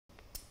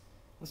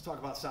Let's talk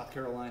about South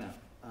Carolina.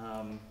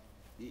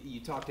 You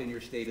talked in your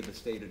State of the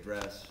State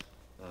address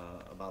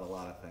about a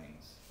lot of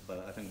things,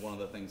 but I think one of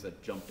the things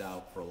that jumped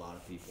out for a lot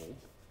of people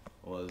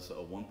was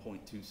a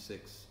 $1.26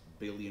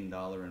 billion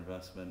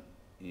investment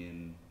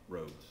in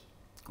roads.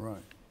 Right.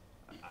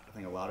 I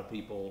think a lot of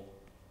people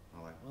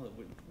are like, well,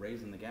 we're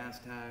raising the gas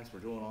tax,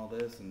 we're doing all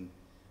this, and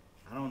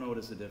I don't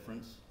notice a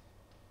difference.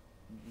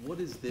 What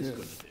is this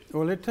going to do?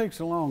 Well, it takes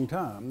a long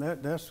time.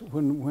 That's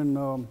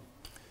when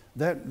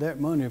that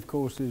money, of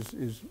course,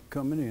 is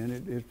coming in.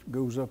 It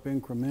goes up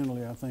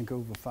incrementally, I think,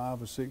 over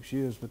 5 or 6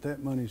 years. But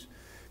that money's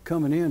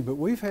coming in. But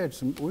we've had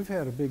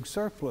a big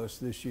surplus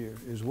this year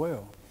as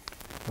well,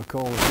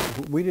 because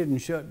we didn't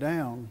shut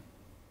down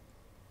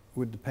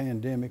with the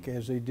pandemic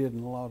as they did in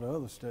a lot of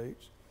other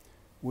states.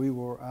 We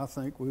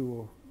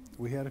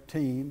had a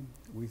team.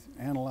 We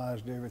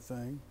analyzed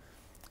everything.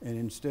 And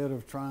instead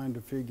of trying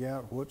to figure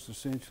out what's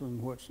essential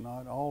and what's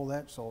not, all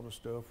that sort of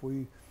stuff,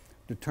 we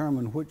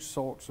determined which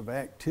sorts of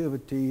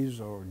activities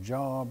or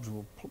jobs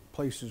or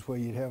places where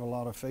you'd have a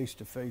lot of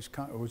face-to-face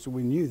contact. So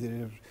we knew that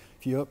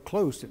if you're up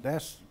close,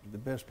 that's the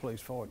best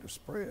place for it to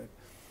spread.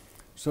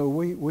 So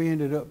we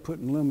ended up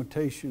putting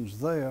limitations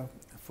there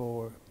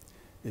for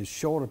as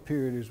short a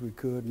period as we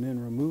could, and then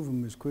remove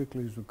them as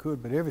quickly as we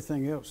could, but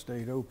everything else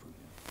stayed open.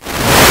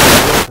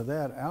 After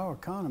that, our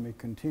economy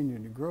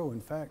continued to grow.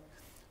 In fact,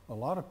 a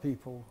lot of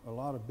people, a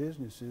lot of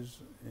businesses,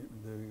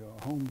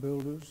 the home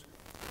builders,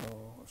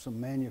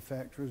 some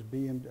manufacturers,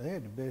 they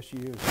had the best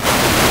years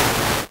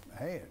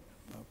they had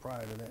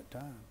prior to that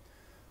time.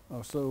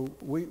 So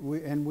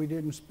we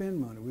didn't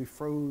spend money. We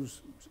froze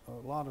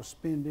a lot of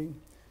spending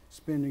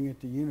at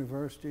the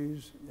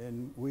universities,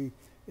 and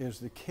as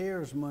the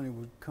CARES money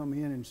would come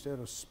in, instead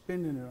of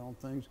spending it on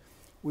things,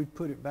 we'd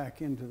put it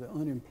back into the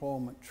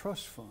unemployment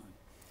trust fund,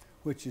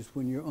 which is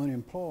when you're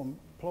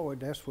unemployed,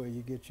 that's where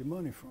you get your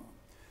money from.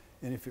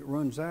 And if it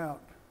runs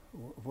out,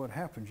 what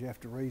happens? You have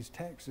to raise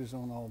taxes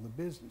on all the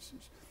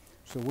businesses.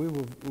 So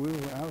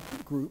our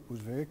group was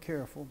very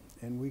careful,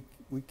 and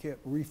we kept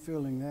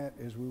refilling that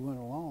as we went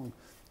along.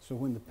 So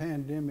when the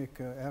pandemic,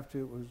 after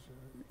it was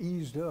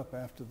eased up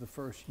after the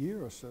first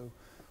year or so,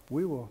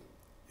 we were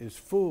as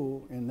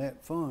full in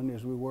that fund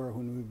as we were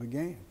when we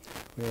began.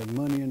 We had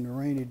money in the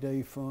rainy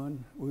day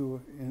fund. We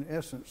were, in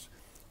essence,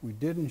 we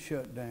didn't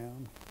shut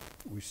down.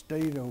 We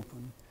stayed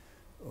open.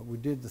 We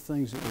did the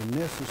things that were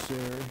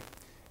necessary,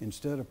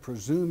 instead of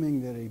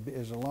presuming that,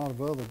 as a lot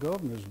of other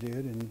governors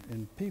did,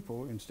 and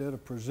people, instead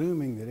of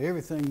presuming that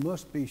everything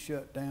must be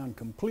shut down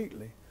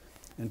completely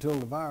until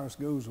the virus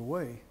goes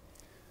away,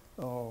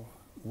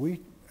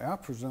 our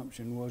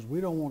presumption was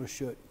we don't want to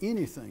shut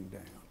anything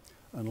down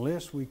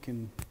unless we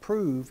can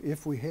prove,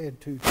 if we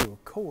had to a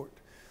court,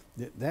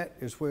 that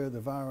is where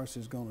the virus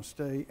is going to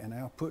stay, and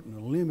our putting a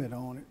limit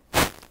on it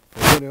for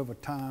whatever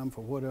time,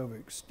 for whatever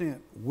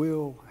extent,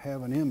 will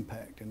have an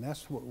impact. And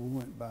that's what we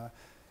went by.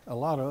 A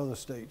lot of other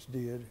states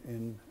did,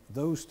 and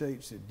those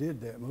states that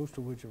did that, most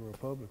of which are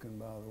Republican,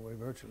 by the way,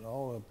 virtually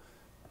all of them,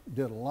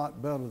 did a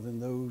lot better than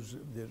those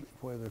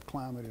where the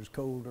climate is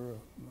colder,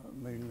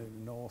 mainly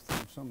the north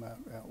and some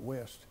out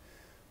west.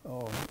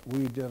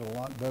 We did a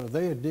lot better.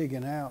 They are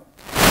digging out,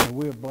 and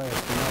we're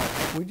blasting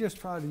out. We just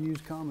try to use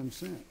common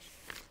sense.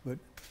 But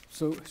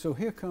so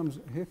here comes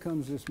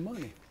this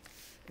money.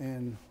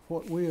 And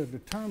what we are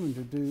determined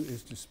to do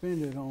is to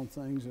spend it on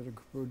things that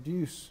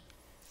produce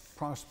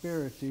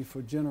prosperity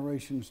for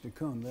generations to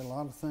come. There are a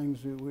lot of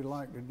things that we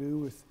like to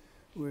do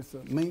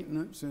with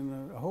maintenance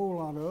and a whole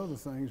lot of other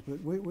things,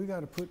 but we got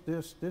to put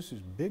this is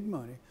big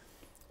money,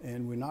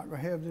 and we're not going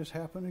to have this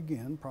happen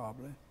again,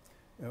 probably.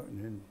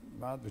 And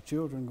the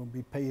children are going to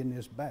be paying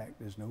this back.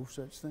 There's no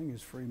such thing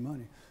as free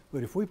money.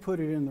 But if we put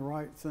it in the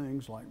right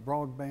things, like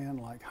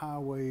broadband, like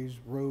highways,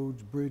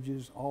 roads,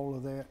 bridges, all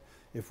of that,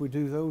 if we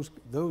do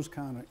those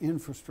kind of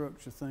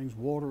infrastructure things,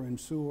 water and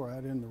sewer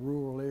out in the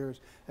rural areas,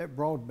 that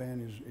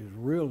broadband is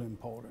real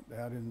important,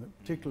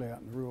 particularly out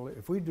in the rural areas.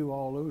 If we do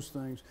all those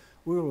things,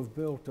 we'll have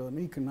built an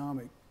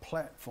economic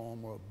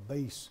platform or a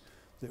base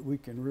that we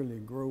can really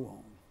grow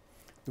on.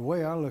 The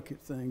way I look at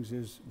things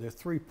is there are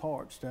 3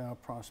 parts to our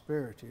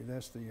prosperity.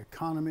 That's the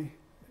economy,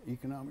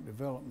 economic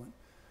development,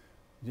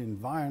 the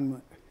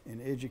environment,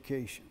 and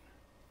education.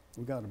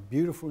 We've got a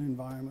beautiful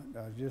environment.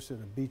 I was just at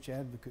a beach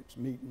advocates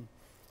meeting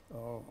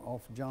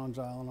off Johns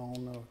Island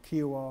on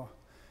Kiowa.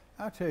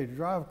 I tell you, to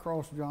drive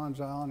across Johns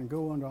Island and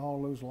go under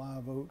all those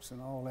live oaks and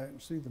all that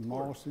and see the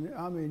moss. And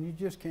I mean, you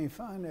just can't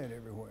find that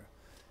everywhere.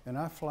 And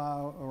I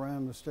fly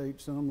around the state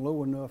some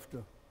low enough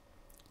to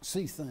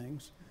see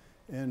things.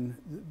 And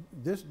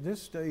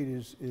this state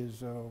is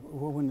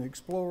well, when the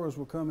explorers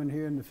were coming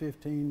here in the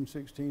 15,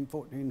 16,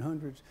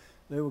 1400s,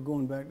 they were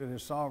going back to their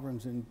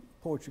sovereigns in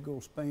Portugal,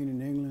 Spain, and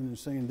England, and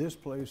saying this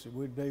place that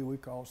we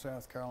call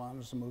South Carolina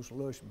is the most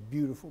lush,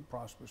 beautiful,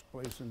 prosperous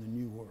place in the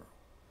New World.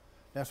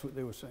 That's what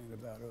they were saying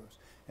about us.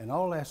 And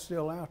all that's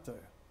still out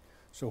there.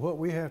 So what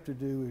we have to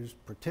do is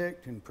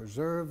protect and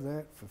preserve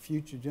that for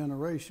future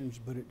generations,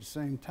 but at the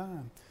same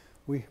time,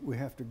 we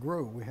have to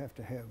grow. We have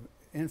to have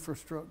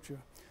infrastructure.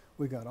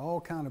 We got all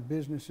kind of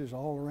businesses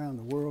all around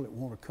the world that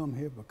want to come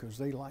here because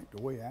they like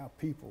the way our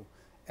people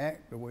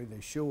act, the way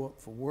they show up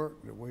for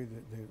work, the way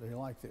that they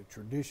like their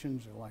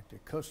traditions, they like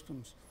their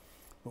customs.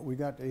 But we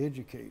got to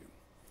educate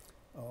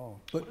them.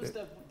 What is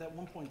that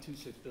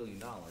 $1.26 billion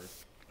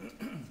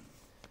when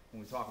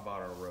we talk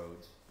about our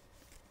roads?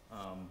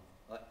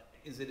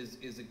 Is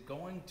it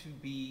going to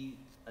be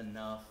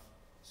enough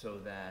so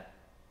that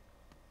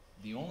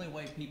the only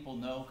way people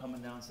know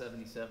coming down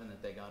 77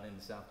 that they got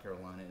into South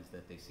Carolina is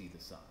that they see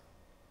the sun?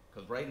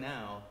 Because right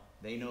now,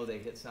 they know they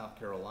hit South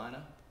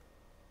Carolina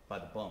by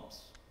the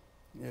bumps.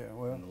 Yeah,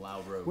 well, and the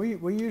loud road.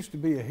 We used to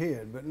be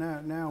ahead, but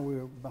now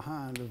we're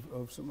behind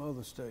of some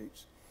other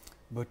states.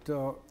 But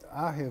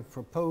I have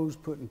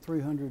proposed putting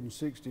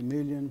 $360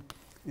 million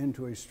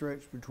into a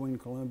stretch between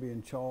Columbia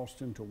and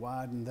Charleston to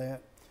widen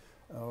that.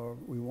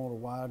 We want to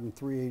widen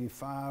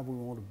 385. We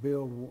want to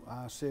build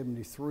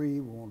I-73.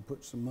 We want to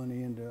put some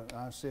money into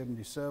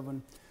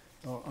I-77.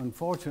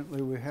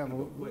 Unfortunately, we have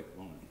It'll go quick,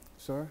 won't it?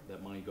 Sir?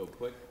 That money go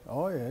quick?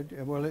 Oh yeah.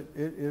 Well,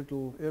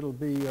 it'll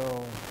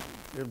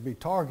be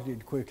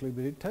targeted quickly,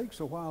 but it takes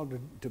a while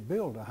to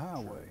build a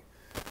highway.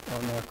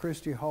 Now,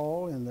 Christy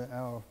Hall and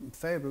our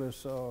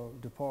fabulous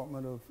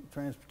Department of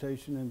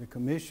Transportation and the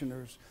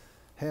commissioners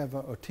have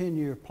a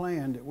 10-year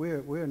plan that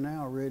we're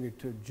now ready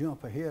to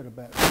jump ahead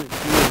about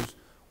 6 years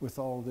with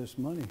all this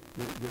money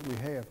that we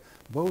have,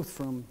 both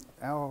from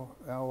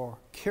our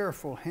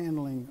careful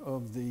handling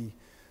of the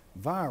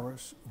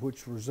virus,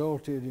 which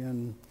resulted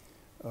in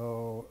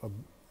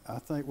I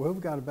think, well,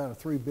 we've got about a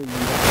 $3 billion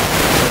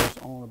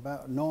on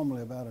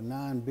normally about a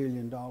 $9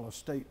 billion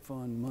state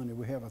fund money.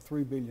 We have a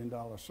 $3 billion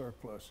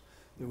surplus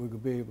that we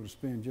could be able to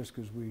spend just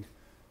because we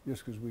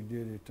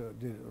did it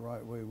the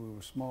right way. We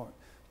were smart.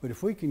 But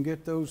if we can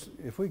get those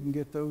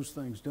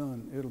things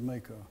done, it'll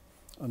make a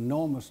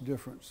enormous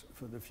difference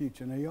for the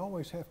future. Now, you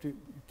always have to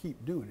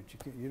keep doing it.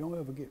 You don't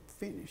ever get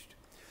finished.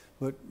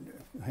 But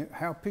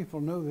how people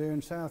know they're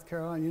in South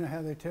Carolina, you know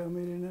how they tell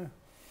me they know?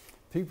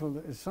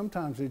 People,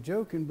 sometimes they're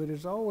joking, but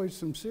there's always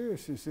some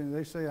seriousness in it.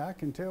 They say, I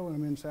can tell when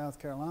I'm in South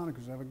Carolina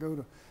because if I go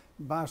to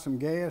buy some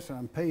gas and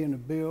I'm paying a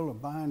bill or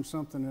buying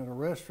something at a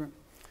restaurant,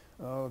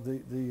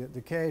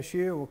 the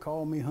cashier will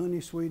call me honey,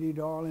 sweetie,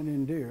 darling,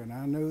 and dear. And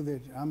I know that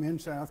I'm in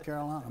South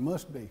Carolina. I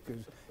must be,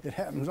 because it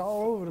happens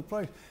all over the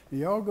place.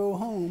 Y'all go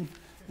home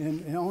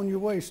and on your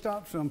way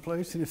stop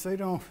someplace, and if they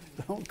don't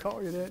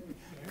call you that,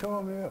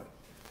 call me up.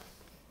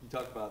 You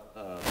talked about,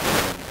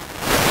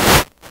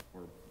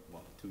 we're,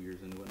 2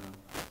 years into it now.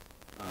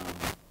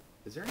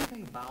 Is there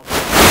anything about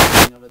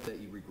the of it that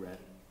you regret?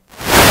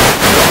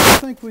 I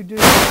think we did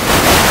what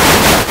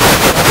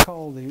I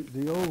call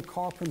the old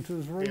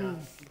carpenter's rule. Yeah,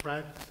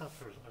 Brad, stop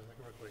for a second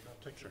real quick.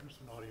 I'll take care of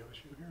some audio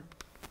issue here.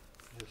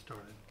 Get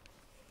started.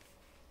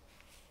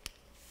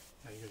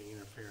 Now you're getting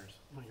interference.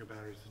 One of your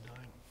batteries is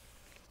dying.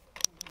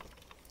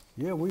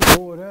 Yeah, we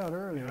wore it out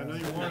earlier. I know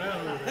you wore it out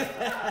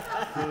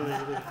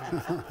earlier.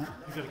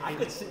 I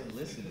could sit and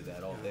listen to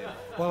that all day.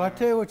 Well, I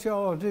tell you what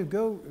y'all ought to do.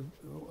 Go,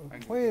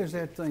 where is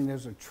that thing?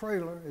 There's a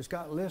trailer. It's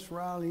got Les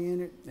Riley in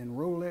it and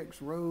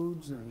Rolex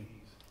Roads. And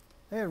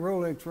they had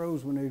Rolex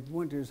Roads when they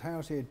went to his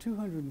house. He had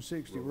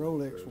 260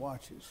 Rolex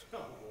watches.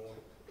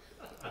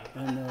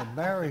 And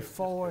Barry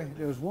Foy,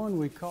 there was one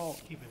we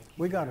caught.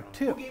 We got a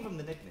tip. Who gave him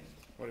the nickname?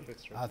 What if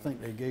it's I think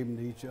they gave them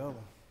to each other.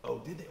 Oh,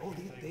 did they? Oh,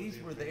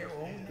 these were their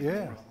own?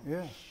 Yeah.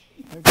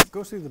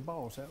 Go see the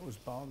boss. That was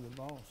Bob the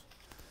boss.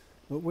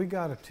 But we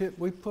got a tip.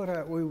 We put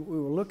out, we were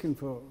looking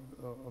for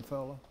a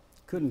fella.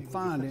 Couldn't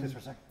find him. Just for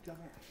a second. There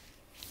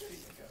you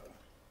go.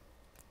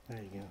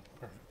 There you go.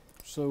 Perfect.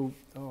 So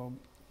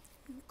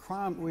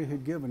we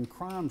had given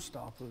Crime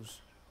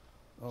Stoppers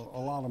a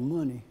lot of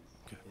money.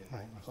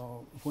 Right.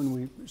 When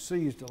we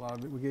seized a lot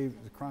of it, we gave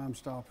the Crime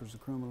Stoppers, the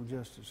Criminal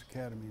Justice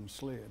Academy, and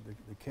SLED,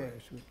 the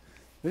cash.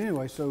 But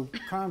anyway, so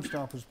Crime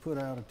Stoppers put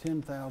out a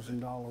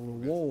 $10,000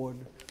 reward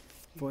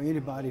for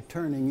anybody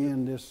turning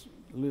in this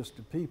list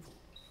of people.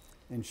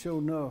 And sure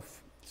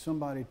enough,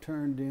 somebody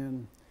turned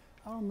in,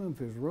 I don't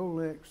remember if it was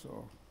Rolex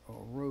or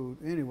Road.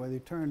 Anyway, they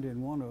turned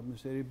in one of them and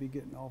said he'd be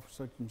getting off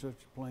such and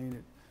such a plane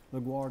at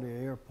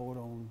LaGuardia Airport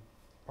on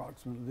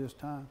approximately this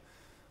time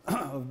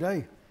of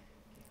day.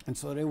 And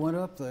so they went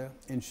up there,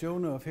 and sure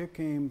enough, here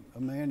came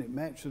a man that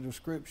matched the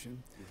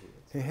description.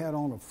 He had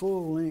on a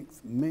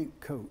full-length mink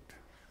coat,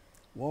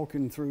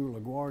 walking through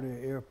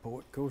LaGuardia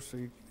Airport. Of course,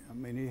 he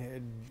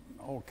had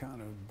all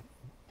kind of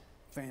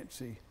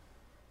fancy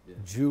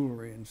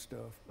jewelry and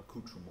stuff.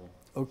 Accoutrement.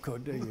 Okay,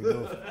 there you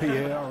go.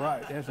 Yeah, all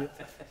right, that's it.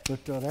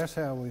 But that's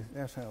how we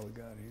got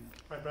here.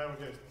 All right, Brad,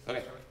 we're good.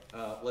 Okay,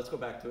 let's go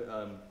back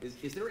to,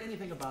 is there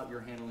anything about your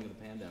handling of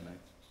the pandemic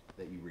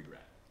that you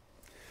regret?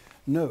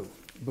 No,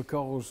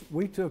 because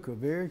we took a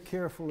very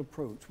careful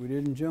approach. We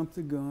didn't jump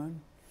the gun.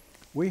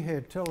 We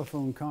had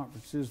telephone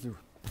conferences. The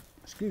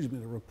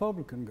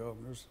Republican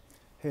governors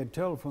had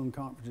telephone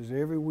conferences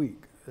every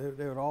week.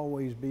 There would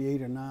always be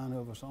 8 or 9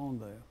 of us on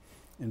there.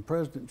 And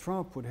President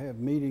Trump would have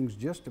meetings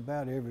just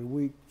about every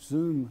week,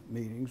 Zoom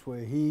meetings,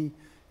 where he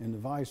and the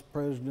Vice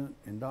President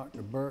and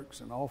Dr.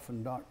 Birx and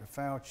often Dr.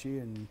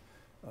 Fauci and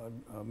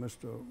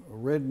Mr.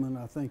 Redmond,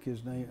 I think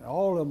his name,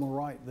 all of them are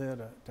right there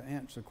to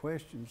answer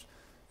questions.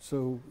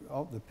 So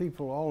the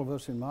people, all of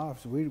us in my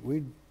office,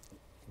 we'd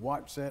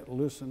watch that,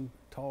 listen,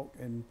 talk,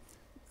 and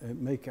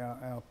make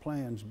our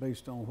plans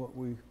based on what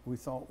we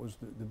thought was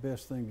the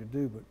best thing to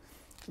do. But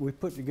we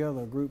put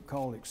together a group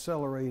called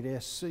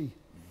Accelerate SC.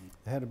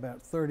 They had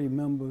about 30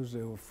 members.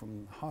 They were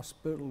from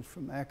hospitals,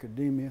 from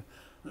academia,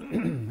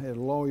 had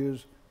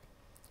lawyers,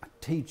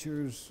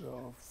 teachers,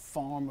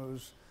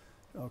 farmers.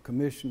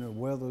 Commissioner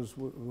Weathers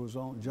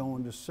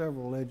joined us,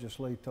 several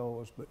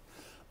legislators, but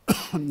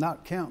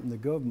not counting the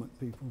government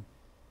people,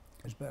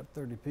 it's about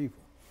 30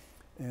 people.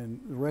 And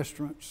the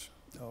restaurants,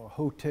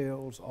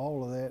 hotels,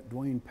 all of that,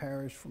 Dwayne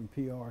Parrish from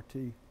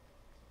PRT.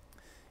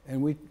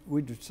 And we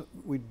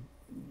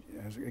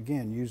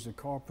again, use the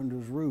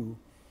carpenter's rule,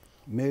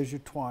 measure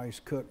twice,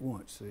 cut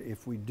once.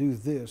 If we do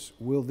this,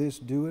 will this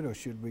do it, or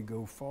should we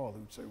go farther?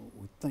 And say, well,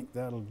 we think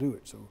that'll do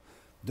it, so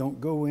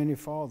don't go any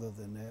farther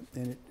than that.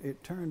 And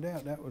it turned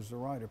out that was the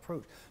right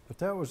approach. But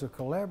that was a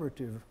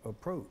collaborative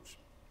approach.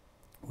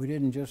 We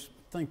didn't just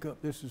think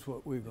up, this is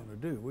what we're going to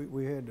do.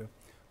 We had to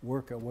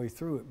work our way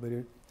through it. But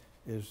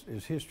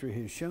as history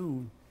has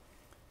shown,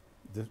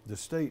 the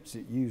states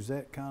that use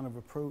that kind of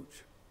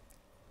approach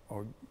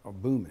are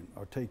booming,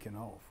 are taking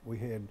off. We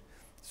had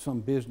some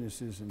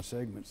businesses and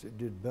segments that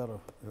did better,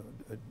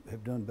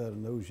 have done better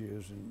in those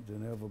years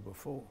than ever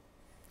before.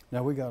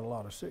 Now, we got a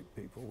lot of sick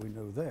people, we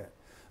know that.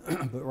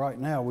 But right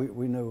now,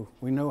 we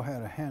know how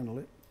to handle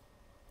it.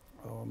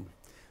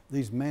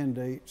 These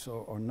mandates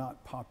are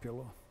not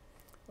popular.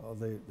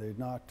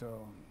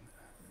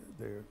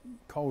 They're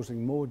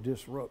causing more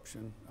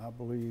disruption, I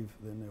believe,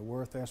 than they're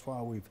worth. That's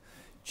why we've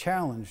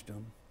challenged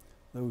them,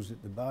 those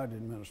that the Biden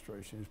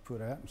administration has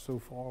put out, and so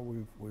far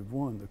we've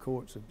won. The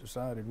courts have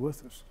decided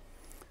with us.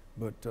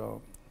 But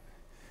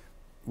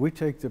we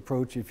take the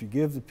approach, if you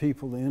give the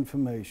people the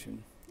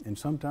information, and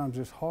sometimes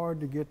it's hard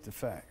to get the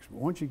facts. But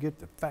once you get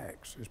the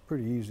facts, it's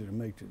pretty easy to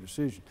make the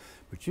decision.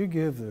 But you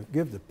give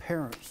the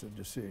parents the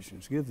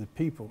decisions, give the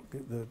people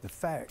the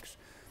facts,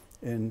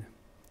 and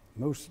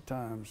most of the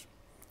times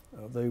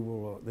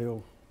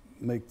they'll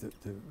make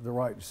the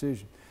right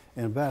decision.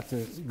 And about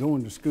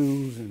going to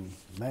schools and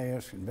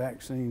masks and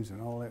vaccines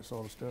and all that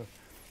sort of stuff,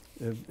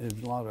 there's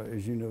a lot of,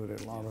 as you know,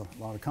 there's a lot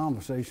of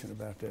conversation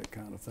about that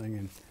kind of thing.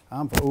 And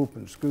I'm for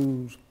open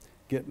schools,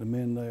 getting them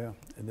in there.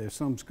 And there's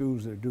some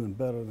schools that are doing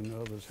better than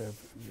others, they're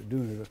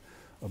doing it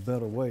a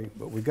better way.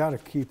 But we got to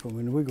keep them,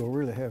 and we're going to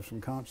really have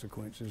some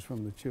consequences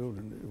from the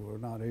children that were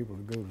not able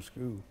to go to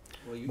school.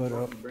 Well, you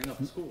bring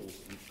up schools.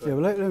 Yeah,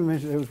 but let me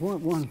mention, there was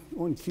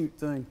one cute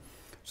thing.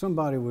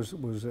 Somebody was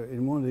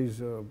in one of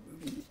these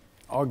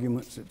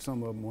arguments that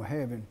some of them were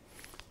having,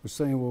 was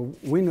saying, well,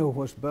 we know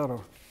what's better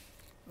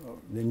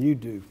than you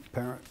do,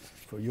 parent,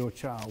 for your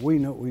child. We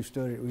know, we've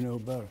studied it, we know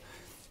better.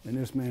 And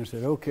this man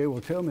said, okay,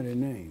 well, tell me their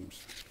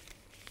names.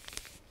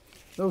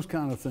 Those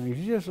kind of things,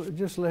 you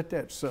just let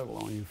that settle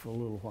on you for a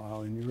little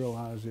while, and you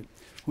realize that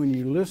when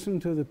you listen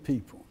to the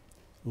people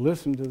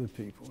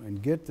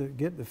and get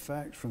the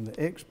facts from the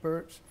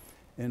experts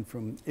and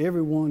from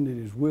everyone that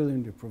is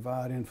willing to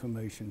provide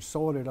information,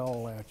 sort it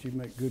all out, you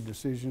make good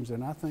decisions,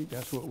 and I think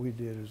that's what we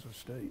did as a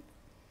state.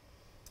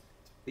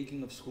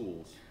 Speaking of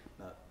schools,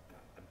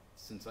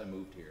 since I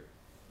moved here,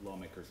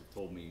 lawmakers have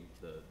told me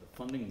the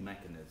funding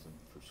mechanism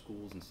for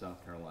schools in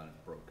South Carolina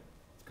is broken.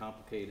 It's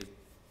complicated,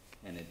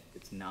 and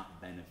it's not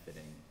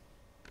benefiting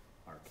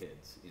our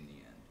kids in the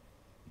end.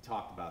 You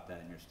talked about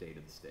that in your State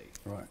of the State.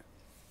 Right.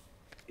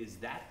 Is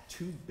that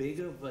too big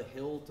of a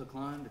hill to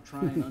climb to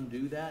try and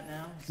undo that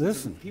now?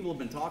 Listen. People have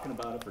been talking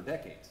about it for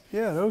decades.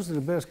 Yeah, those are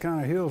the best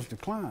kind of hills to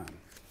climb.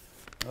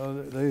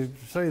 They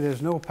say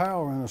there's no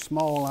power in a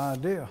small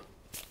idea.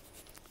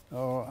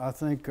 I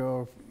think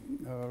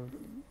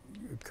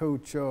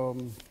Coach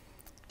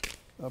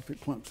up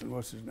at Clemson,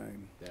 what's his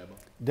name?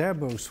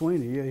 Dabo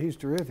Swinney, yeah, he's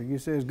terrific. He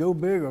says, go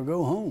big or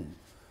go home.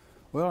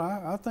 Well,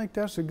 I think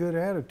that's a good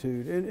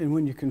attitude. And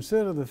when you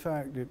consider the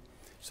fact that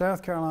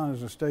South Carolina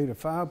is a state of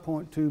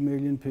 5.2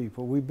 million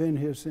people. We've been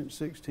here since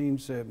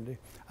 1670.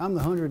 I'm the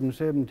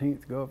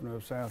 117th governor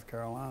of South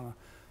Carolina.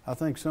 I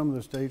think some of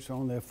the states are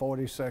on their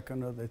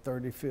 42nd or their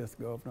 35th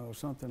governor or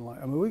something like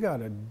that. I mean, we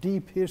got a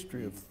deep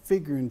history of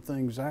figuring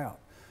things out.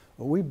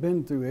 Well, we've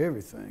been through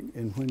everything.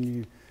 And when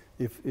you,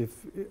 if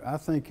I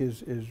think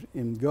is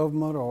in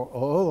government or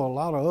a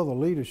lot of other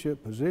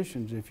leadership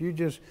positions, if you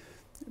just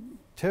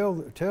tell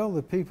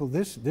the people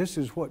this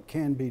is what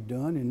can be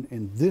done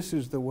and this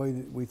is the way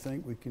that we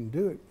think we can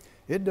do it.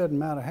 It doesn't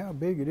matter how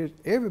big it is.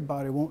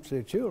 Everybody wants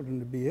their children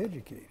to be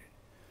educated.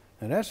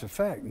 And that's a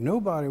fact.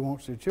 Nobody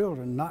wants their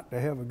children not to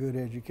have a good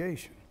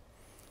education.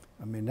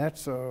 I mean,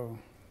 that's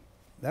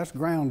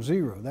ground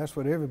zero. That's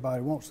what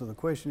everybody wants. So the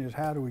question is,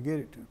 how do we get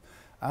it to them?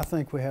 I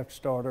think we have to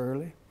start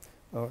early.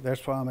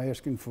 That's why I'm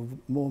asking for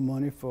more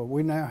money.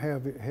 We now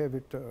have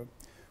it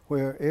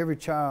where every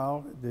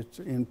child that's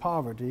in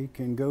poverty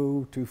can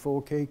go to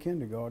 4K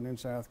kindergarten in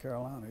South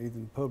Carolina, either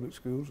in public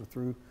schools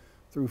or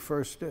through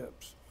First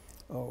Steps.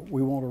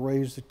 We want to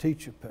raise the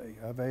teacher pay.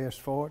 I've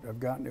asked for it. I've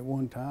gotten it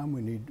one time.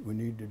 We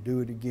need to do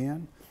it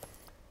again.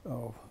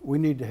 We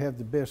need to have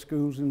the best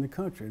schools in the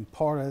country, and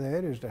part of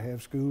that is to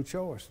have school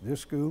choice.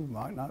 This school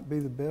might not be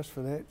the best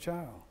for that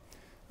child.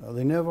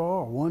 They never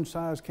are. One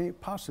size can't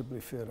possibly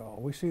fit all.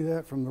 We see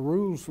that from the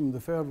rules from the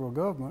federal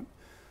government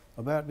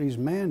about these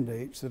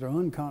mandates that are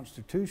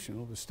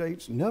unconstitutional. The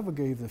states never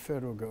gave the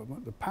federal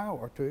government the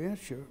power to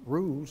issue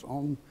rules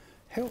on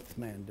health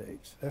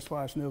mandates. That's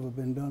why it's never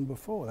been done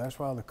before. That's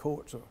why the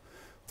courts are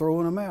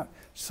throwing them out.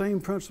 Same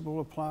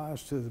principle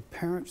applies to the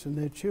parents and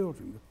their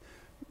children.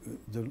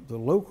 The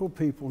local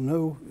people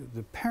know,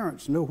 the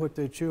parents know what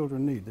their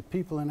children need. The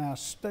people in our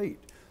state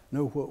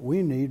know what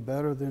we need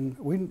better than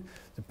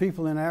the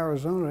people in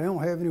Arizona. They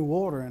don't have any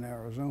water in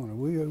Arizona.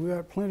 We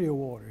got plenty of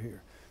water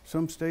here.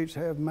 Some states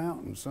have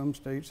mountains, some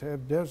states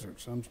have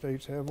deserts, some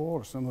states have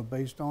water, some are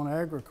based on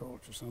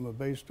agriculture, some are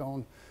based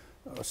on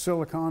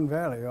Silicon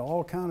Valley,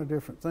 all kind of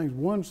different things.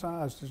 One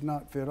size does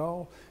not fit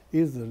all.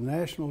 Either the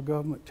national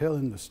government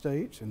telling the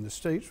states, and the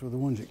states were the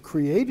ones that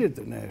created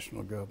the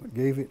national government,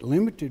 gave it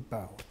limited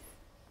power,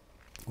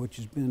 which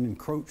has been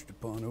encroached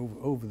upon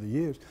over the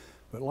years.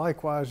 But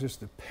likewise, it's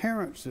the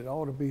parents that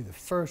ought to be the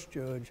first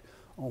judge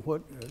on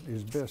what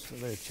is best for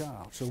their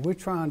child. So we're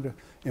trying to,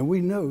 and we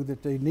know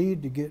that they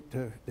need to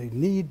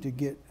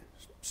get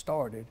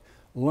started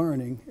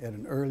learning at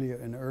an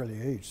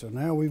early age. So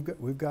now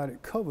we've got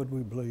it covered,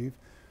 we believe.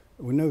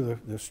 We know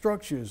the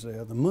structure is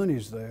there, the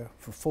money's there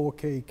for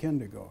 4K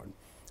kindergarten.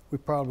 We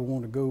probably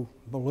want to go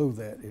below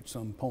that at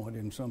some point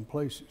in some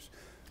places.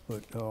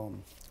 But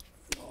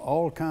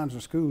all kinds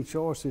of school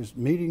choices,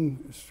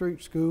 Meeting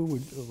Street School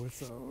with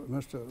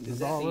Mr. Is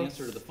that the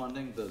answer to the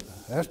funding, the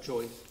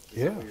choice?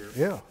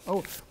 Yeah.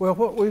 Oh, well,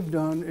 what we've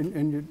done,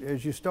 and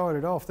as you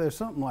started off, there's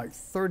something like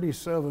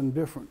 37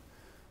 different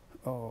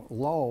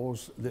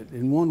laws that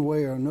in one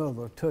way or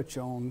another touch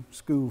on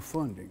school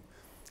funding.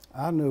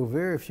 I know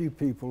very few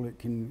people that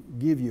can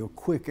give you a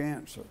quick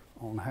answer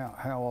on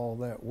how all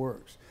that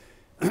works.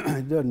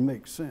 It doesn't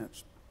make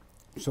sense.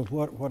 So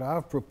what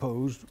I've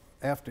proposed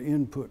after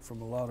input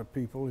from a lot of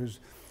people is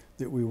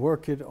that we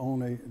work it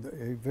on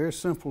a very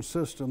simple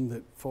system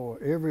that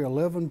for every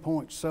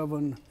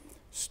 11.7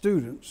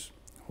 students,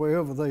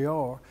 wherever they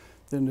are,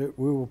 then that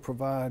we will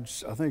provide,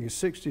 I think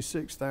it's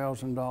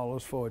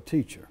 $66,000 for a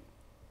teacher.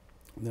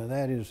 Now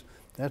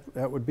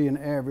that would be an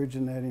average,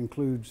 and that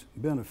includes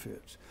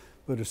benefits.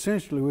 But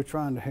essentially we're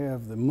trying to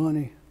have the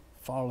money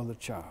follow the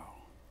child.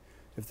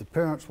 If the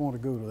parents want to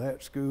go to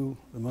that school,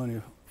 the money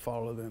will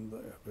follow them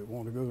there. If they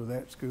want to go to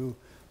that school,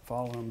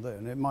 follow them there.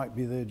 And it might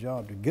be their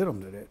job to get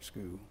them to that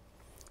school.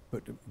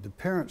 But the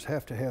parents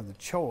have to have the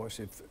choice.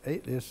 If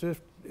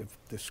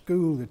the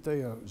school that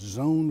they are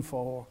zoned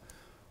for,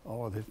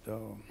 or that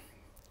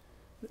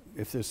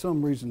if there's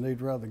some reason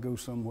they'd rather go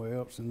somewhere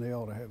else, then they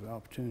ought to have the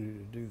opportunity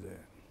to do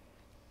that.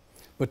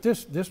 But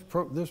this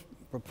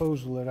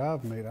proposal that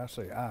I've made,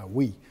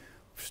 we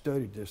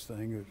studied this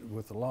thing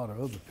with a lot of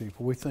other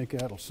people. We think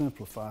that'll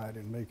simplify it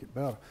and make it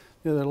better.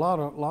 There are a lot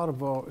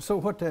of so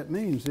what that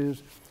means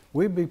is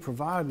we'd be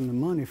providing the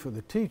money for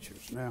the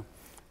teachers. Now,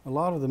 a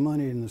lot of the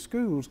money in the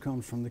schools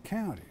comes from the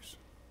counties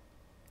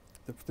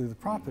through the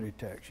property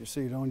tax. You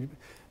see it on you.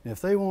 And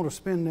if they want to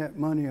spend that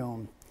money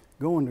on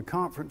going to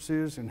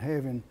conferences and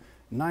having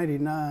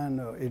 99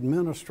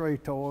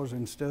 administrators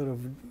instead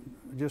of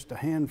just a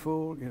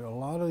handful, a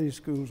lot of these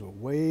schools are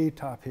way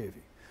top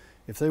heavy.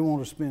 If they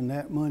want to spend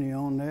that money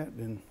on that,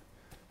 then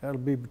that'll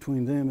be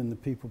between them and the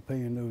people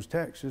paying those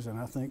taxes, and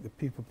I think the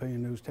people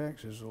paying those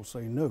taxes will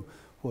say no.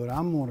 What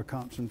I'm going to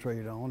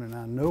concentrate on, and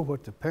I know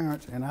what the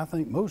parents, and I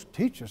think most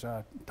teachers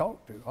I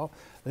talk to,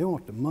 they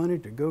want the money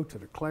to go to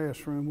the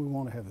classroom. We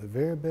want to have the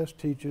very best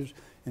teachers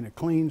in a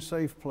clean,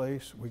 safe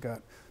place. We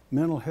got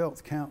mental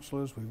health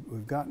counselors,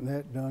 we've gotten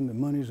that done. The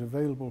money's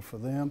available for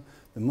them.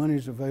 The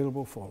money's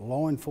available for a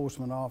law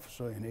enforcement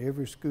officer in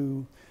every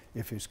school.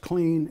 If it's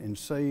clean and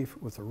safe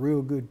with a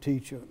real good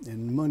teacher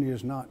and money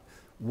is not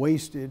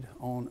wasted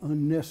on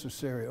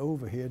unnecessary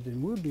overhead,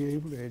 then we'll be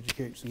able to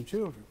educate some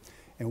children.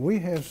 And we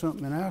have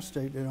something in our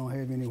state they don't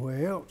have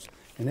anywhere else,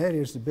 and that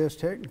is the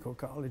best technical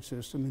college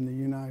system in the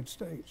United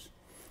States.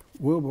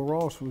 Wilbur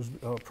Ross was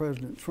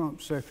President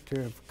Trump's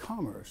Secretary of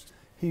Commerce.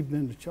 He'd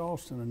been to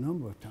Charleston a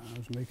number of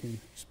times making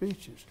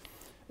speeches.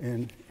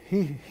 And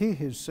he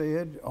has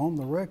said on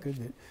the record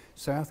that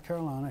South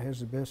Carolina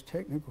has the best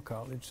technical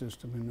college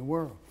system in the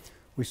world.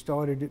 We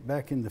started it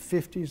back in the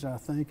 50s, I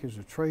think, as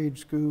a trade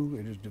school.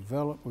 It has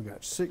developed. We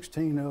got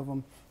 16 of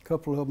them. A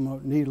couple of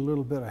them need a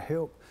little bit of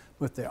help,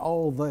 but they're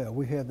all there.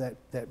 We have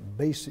that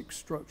basic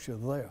structure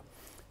there.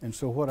 And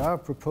so what I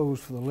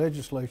proposed for the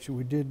legislature,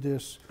 we did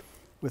this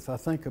with, I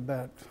think,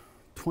 about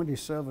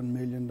 $27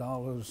 million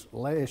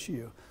last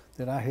year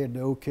that I had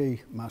to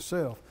okay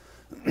myself.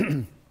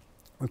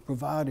 We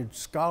provided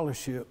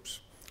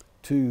scholarships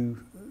to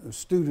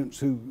students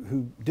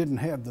who didn't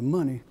have the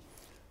money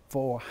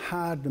for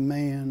high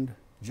demand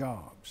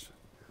jobs.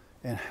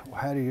 And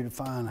how do you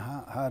define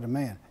high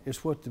demand?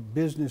 It's what the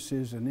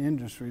businesses and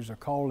industries are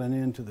calling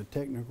into the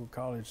technical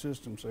college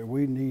system, say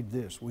we need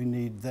this, we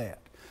need that.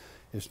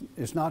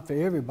 It's not for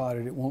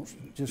everybody that wants to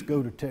just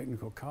go to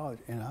technical college.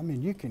 And I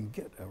mean, you can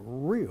get a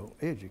real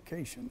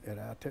education at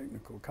our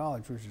technical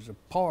college, which is a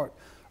part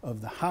of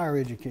the higher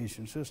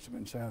education system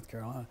in South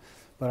Carolina.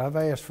 But I've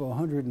asked for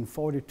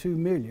 $142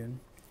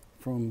 million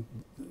from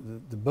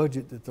the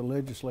budget that the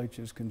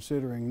legislature is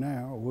considering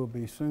now, or will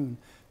be soon,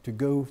 to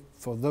go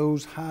for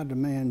those high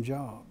demand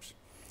jobs.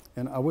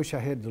 And I wish I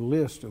had the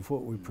list of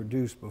what we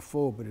produced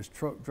before, but it's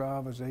truck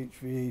drivers,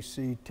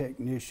 HVAC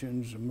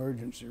technicians,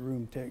 emergency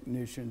room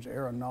technicians,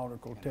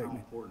 aeronautical technicians. How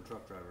important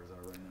truck drivers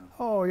are right now?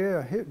 Oh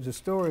yeah, here's the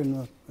story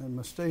in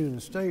my state of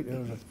the state.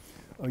 There was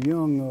a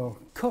young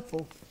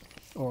couple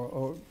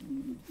or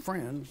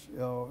friends,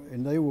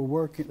 and they were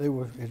working.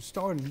 Had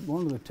started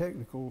one of the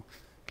technical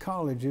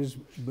colleges,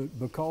 but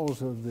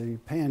because of the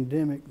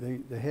pandemic,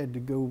 they had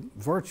to go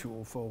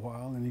virtual for a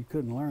while, and he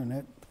couldn't learn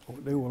that.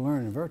 They were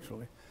learning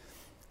virtually.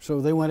 So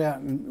they went out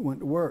and went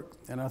to work,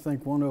 and I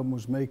think one of them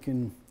was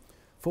making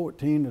 $14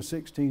 to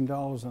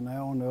 $16 an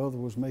hour, and the other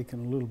was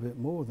making a little bit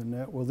more than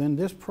that. Well, then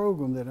this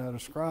program that I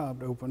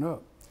described opened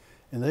up,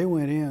 and they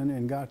went in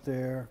and got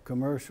their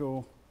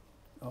commercial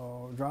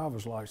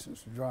driver's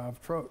license to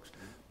drive trucks.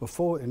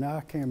 Before, and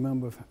I can't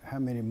remember how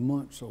many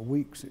months or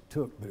weeks it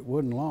took, but it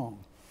wasn't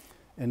long.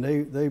 And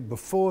they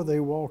before they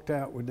walked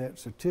out with that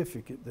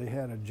certificate, they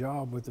had a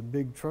job with a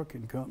big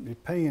trucking company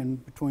paying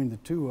between the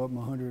two of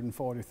them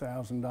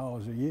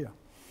 $140,000 a year.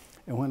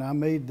 And when I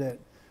made that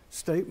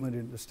statement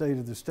in the state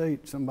of the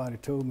state, somebody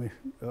told me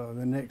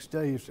the next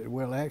day, he said,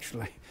 well,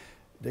 actually,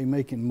 they're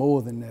making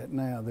more than that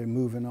now. They're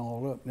moving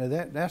all up. Now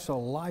that's a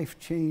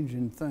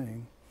life-changing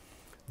thing.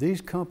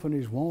 These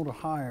companies want to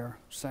hire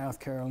South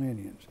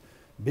Carolinians.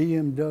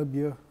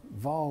 BMW,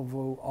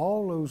 Volvo,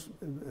 all those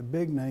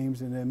big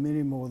names, and there are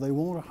many more. They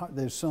want to.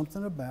 There's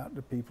something about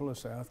the people of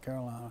South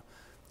Carolina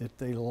that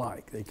they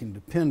like. They can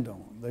depend on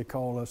them. They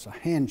call us a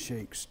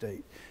handshake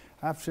state.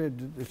 I've said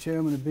to the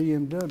chairman of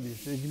BMW,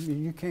 said,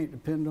 you can't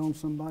depend on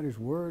somebody's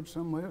word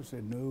somewhere else. I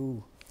said,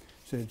 no.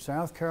 Said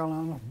South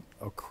Carolina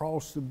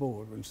across the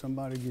board. When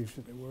somebody gives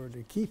you their word,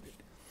 they keep it,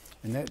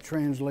 and that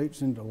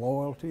translates into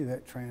loyalty.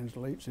 That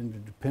translates into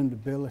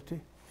dependability.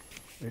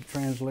 It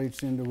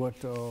translates into what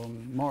General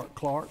Mark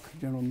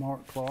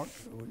Clark,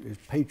 is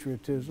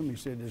patriotism. He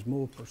said there's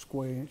more per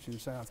square inch in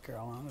South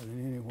Carolina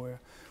than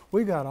anywhere.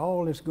 We got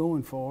all this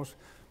going for us,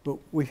 but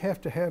we have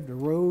to have the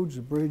roads,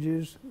 the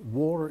bridges,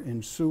 water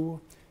and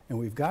sewer, and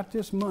we've got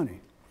this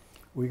money.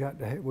 We got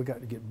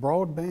to get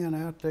broadband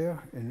out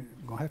there, and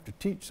we're gonna have to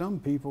teach some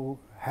people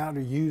how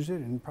to use it,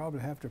 and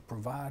probably have to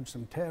provide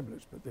some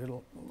tablets. But there's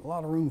a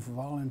lot of room for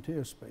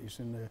volunteer space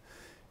in there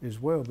as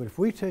well. But if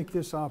we take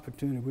this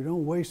opportunity, we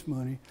don't waste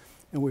money,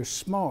 and we're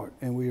smart,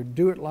 and we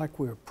do it like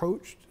we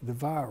approached the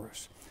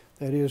virus.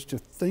 That is, to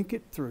think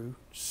it through,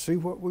 see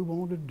what we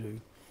want to do,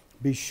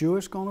 be sure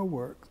it's going to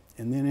work,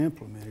 and then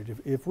implement it.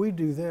 If we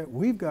do that,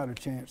 we've got a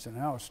chance in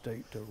our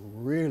state to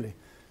really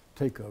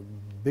take a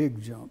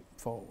big jump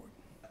forward.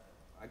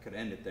 I could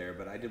end it there,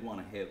 but I did want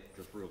to hit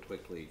just real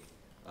quickly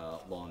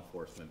law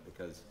enforcement,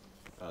 because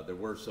there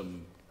were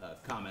some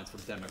comments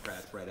from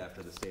Democrats right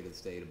after the State of the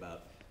State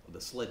about the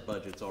SLID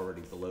budget's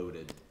already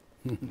bloated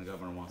and the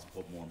governor wants to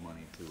put more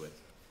money to it.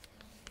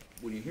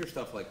 When you hear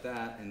stuff like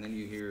that, and then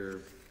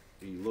you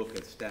look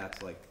at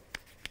stats like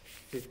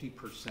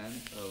 50%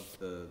 of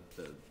the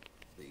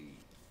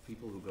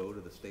people who go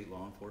to the state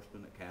law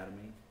enforcement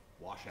academy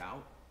wash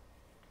out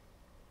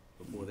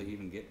before they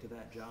even get to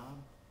that job.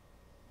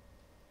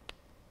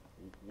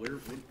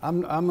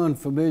 I'm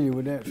unfamiliar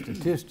with that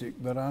statistic,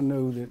 but I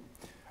know that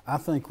I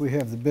think we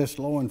have the best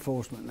law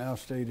enforcement in our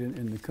state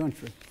in the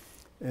country.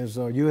 As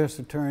a U.S.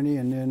 attorney,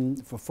 and then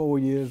for 4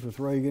 years with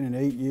Reagan and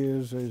 8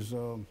 years as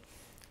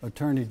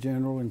attorney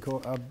general. And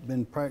I've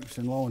been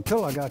practicing law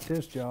until I got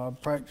this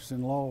job,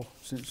 practicing law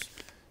since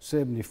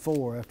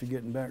 '74 after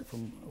getting back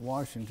from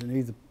Washington,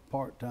 either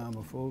part-time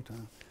or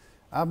full-time.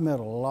 I've met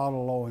a lot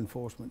of law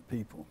enforcement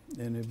people,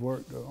 and they've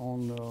worked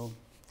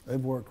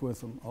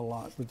with them a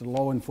lot. With the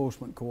Law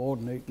Enforcement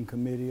Coordinating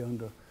Committee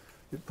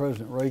that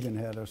President Reagan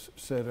had us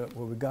set up,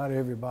 where we got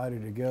everybody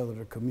together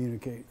to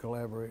communicate,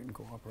 collaborate, and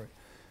cooperate.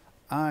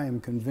 I am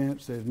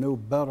convinced there's no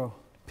better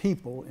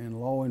people in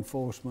law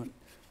enforcement,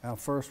 our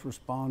first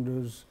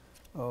responders,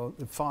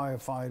 the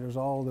firefighters,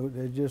 all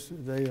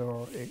they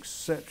are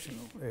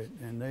exceptional,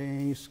 and they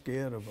ain't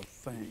scared of a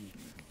thing.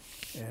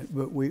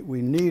 But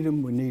we need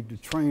them, we need to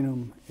train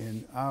them,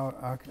 and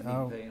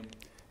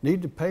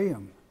need to pay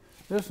them.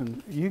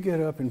 Listen, you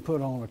get up and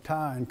put on a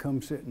tie and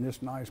come sit in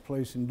this nice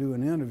place and do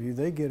an interview.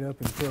 They get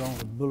up and put on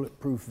a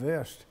bulletproof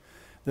vest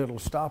that'll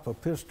stop a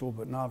pistol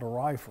but not a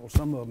rifle.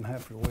 Some of them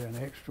have to wear an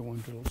extra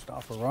one that'll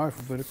stop a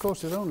rifle, but of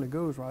course it only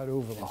goes right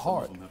over the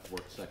heart. Some of them have to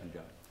work a second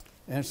job.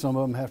 And some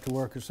of them have to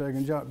work a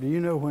second job. Do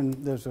you know when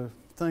there's a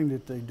thing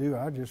that they do,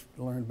 I just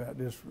learned about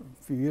this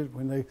a few years,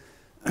 when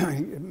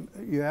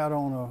you're out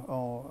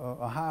on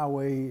a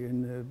highway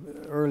in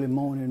the early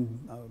morning,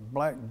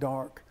 black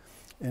dark,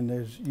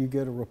 and you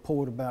get a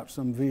report about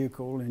some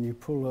vehicle, and you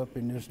pull up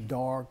in this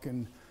dark,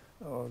 and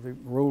they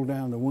roll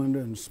down the window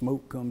and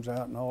smoke comes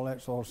out and all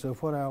that sort of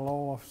stuff. What our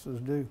law officers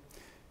do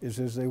is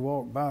as they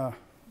walk by,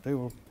 they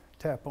will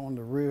tap on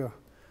the rear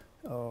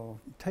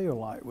tail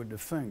light with their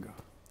finger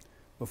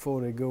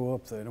before they go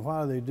up there. And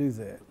why do they do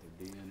that? Put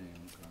their DNA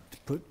in the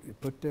car.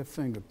 Put their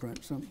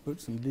fingerprint, put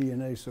some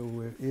DNA,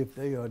 so if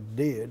they are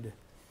dead,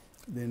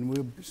 then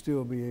we'll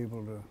still be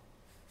able to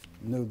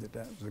know that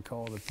that was the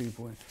car the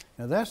people in.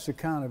 Now that's the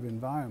kind of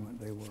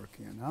environment they work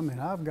in. I mean,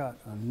 I've got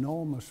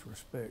enormous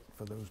respect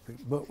for those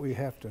people, but we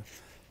have to,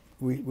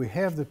 we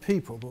have the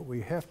people, but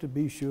we have to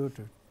be sure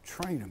to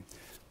train them,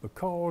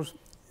 because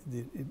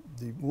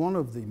one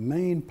of the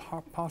main,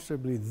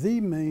 possibly the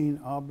main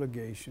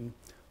obligation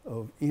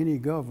of any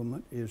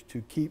government is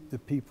to keep the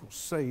people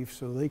safe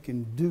so they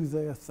can do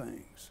their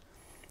things.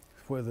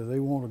 Whether they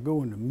want to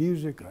go into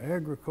music or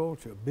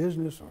agriculture or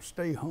business or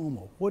stay home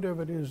or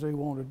whatever it is they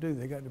want to do,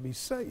 they got to be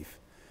safe.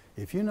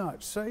 If you're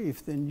not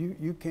safe, then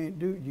you can't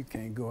do it. You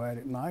can't go out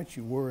at night.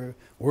 You worry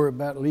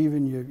about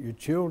leaving your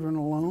children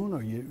alone,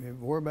 or you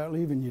worry about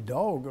leaving your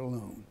dog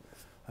alone.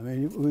 I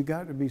mean, we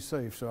got to be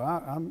safe. So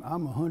I'm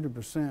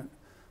 100%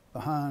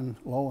 behind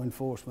law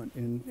enforcement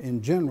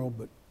in general,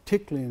 but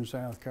particularly in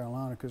South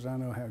Carolina, because I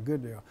know how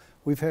good they are.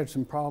 We've had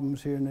some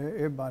problems here and there.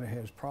 Everybody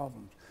has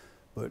problems,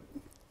 but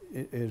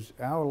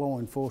our law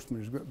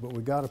enforcement is great, but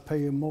we got to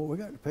pay them more. We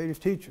got to pay the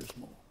teachers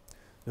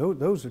more.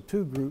 Those are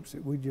two groups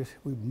that we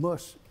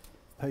must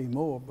pay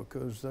more,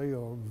 because they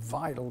are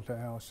vital to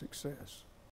our success.